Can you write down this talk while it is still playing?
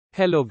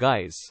Hello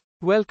guys.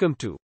 Welcome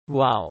to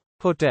Wow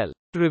Hotel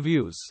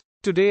Reviews.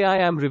 Today I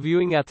am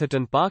reviewing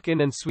Atherton Park Inn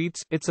and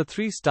Suites. It's a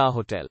 3-star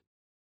hotel.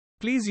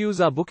 Please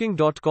use our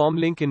booking.com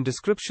link in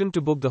description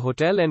to book the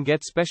hotel and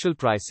get special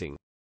pricing.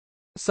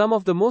 Some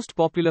of the most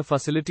popular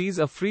facilities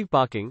are free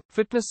parking,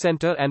 fitness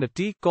center and a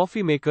tea,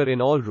 coffee maker in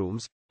all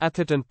rooms.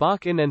 Atherton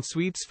Park Inn and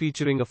Suites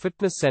featuring a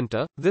fitness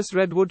center. This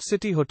Redwood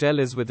City hotel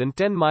is within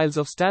 10 miles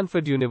of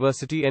Stanford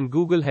University and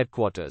Google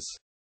headquarters.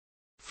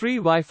 Free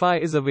Wi-Fi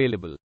is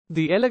available.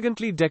 The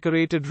elegantly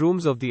decorated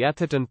rooms of the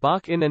Atherton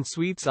Park Inn and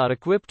Suites are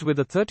equipped with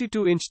a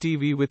 32-inch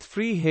TV with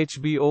free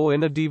HBO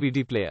and a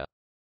DVD player.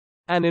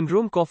 An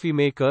in-room coffee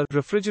maker,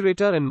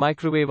 refrigerator and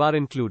microwave are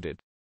included.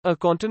 A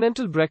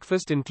continental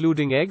breakfast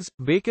including eggs,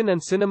 bacon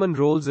and cinnamon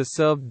rolls is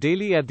served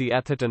daily at the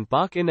Atherton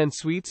Park Inn and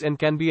Suites and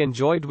can be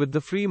enjoyed with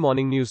the free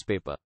morning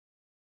newspaper.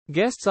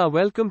 Guests are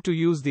welcome to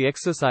use the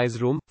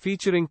exercise room,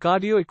 featuring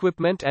cardio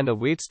equipment and a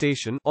weight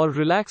station, or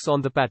relax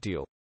on the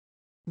patio.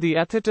 The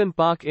Atherton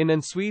Park Inn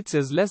and Suites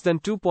is less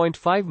than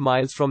 2.5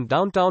 miles from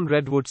downtown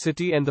Redwood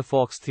City and the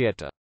Fox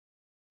Theatre.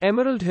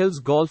 Emerald Hills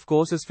Golf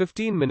Course is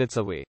 15 minutes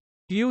away.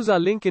 Use our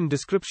link in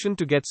description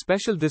to get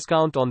special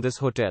discount on this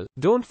hotel.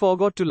 Don't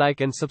forget to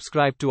like and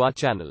subscribe to our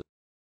channel.